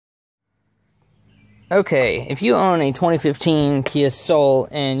Okay, if you own a 2015 Kia Soul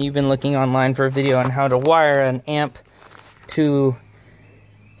and you've been looking online for a video on how to wire an amp to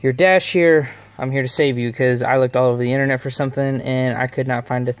your dash here, I'm here to save you because I looked all over the internet for something and I could not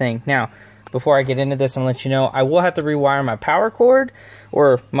find a thing. Now, before I get into this, I'm going to let you know I will have to rewire my power cord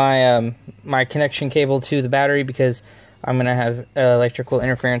or my my connection cable to the battery because I'm going to have electrical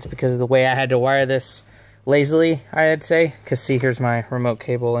interference because of the way I had to wire this lazily, I'd say. Because see, here's my remote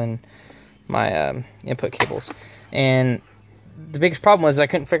cable and my input cables, and the biggest problem was I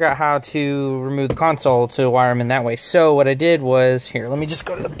couldn't figure out how to remove the console to wire them in that way. So what I did was, here, let me just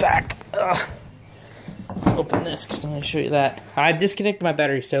go to the back. Let's open this because I'm going to show you that. I disconnected my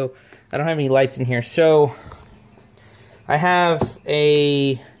battery, so I don't have any lights in here. So I have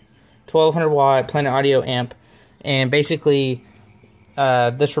a 1200 watt Planet Audio amp, and basically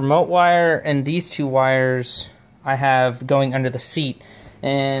this remote wire and these two wires I have going under the seat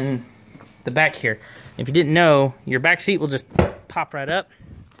and the back here. If you didn't know, your back seat will just pop right up,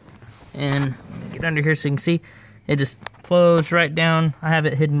 and get under here so you can see it just flows right down. I have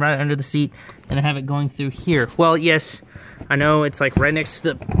it hidden right under the seat, and I have it going through here. Well, yes, I know it's like right next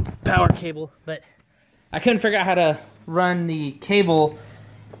to the power cable, but I couldn't figure out how to run the cable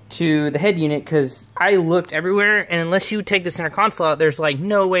to the head unit because I looked everywhere, and unless you take the center console out, there's like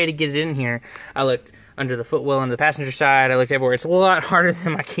no way to get it in here. I looked under the footwell on the passenger side. I looked everywhere. It's a lot harder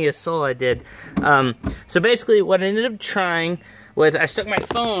than my Kia Soul I did. So basically what I ended up trying was I stuck my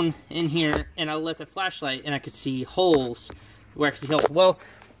phone in here and I lit the flashlight and I could see holes where I could see holes. Well,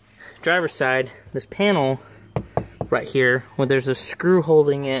 driver's side, this panel right here, where there's a screw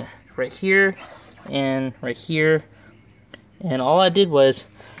holding it right here and right here. And all I did was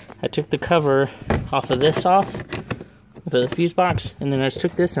I took the cover off of the fuse box, and then I just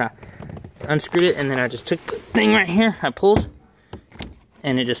took this and I unscrewed it, and then I just took the thing right here, I pulled,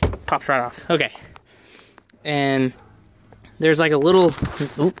 and it just pops right off. Okay. And there's like a little,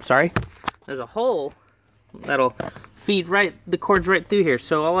 oops, sorry. There's a hole that'll feed the cords right through here.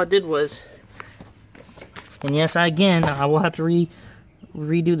 So all I did was, and yes, I will have to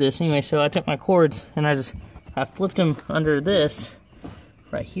redo this anyway. So I took my cords and I flipped them under this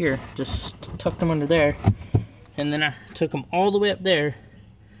right here, just tucked them under there, and then I took them all the way up there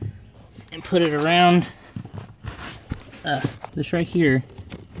and put it around this right here,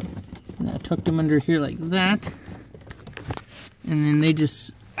 and I tucked them under here like that, and then I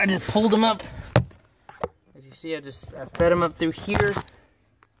just pulled them up. As you see, I fed them up through here,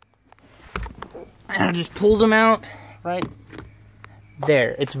 and I just pulled them out right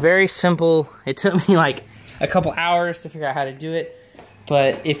there. It's very simple. It took me like a couple hours to figure out how to do it,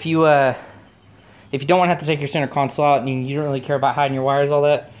 but if you don't want to have to take your center console out and you don't really care about hiding your wires all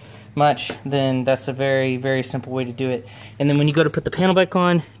that much, then that's a very, very simple way to do it. And then when you go to put the panel back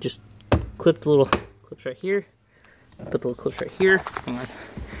on, just clip the little clips right here, put the little clips right here, hang on,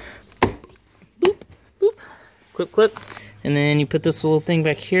 boop, boop, clip, clip, and then you put this little thing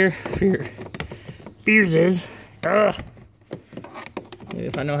back here for your fuses. Maybe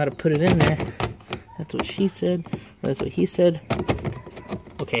if I know how to put it in there. That's what she said, that's what he said.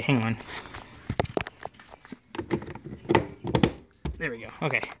 Okay, hang on. There we go,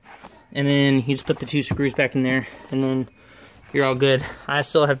 okay. And then you just put the two screws back in there, and then you're all good. I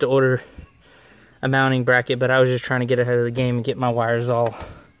still have to order a mounting bracket, but I was just trying to get ahead of the game and get my wires all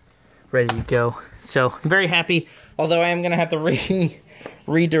ready to go. So I'm very happy, although I am going to have to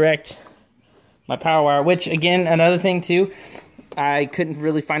redirect my power wire, which again, another thing too, I couldn't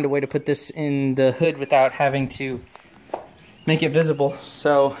really find a way to put this in the hood without having to make it visible.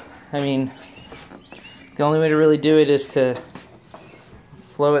 So, I mean, the only way to really do it is to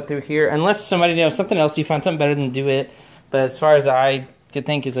flow it through here, unless somebody knows something else, you find something better than do it. But as far as I could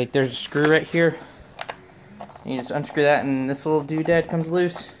think is like there's a screw right here, and you just unscrew that and this little doodad comes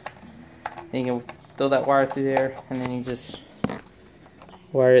loose, and you can throw that wire through there, and then you just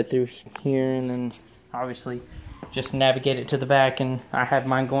wire it through here, and then obviously just navigate it to the back. And I have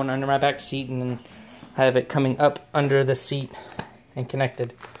mine going under my back seat, and then I have it coming up under the seat and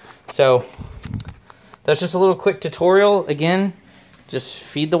connected. So that's just a little quick tutorial. Again, just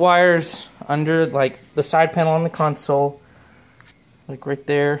feed the wires under like the side panel on the console, like right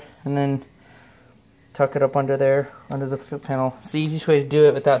there, and then tuck it up under there, under the foot panel. It's the easiest way to do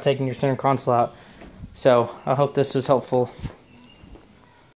it without taking your center console out. So I hope this was helpful.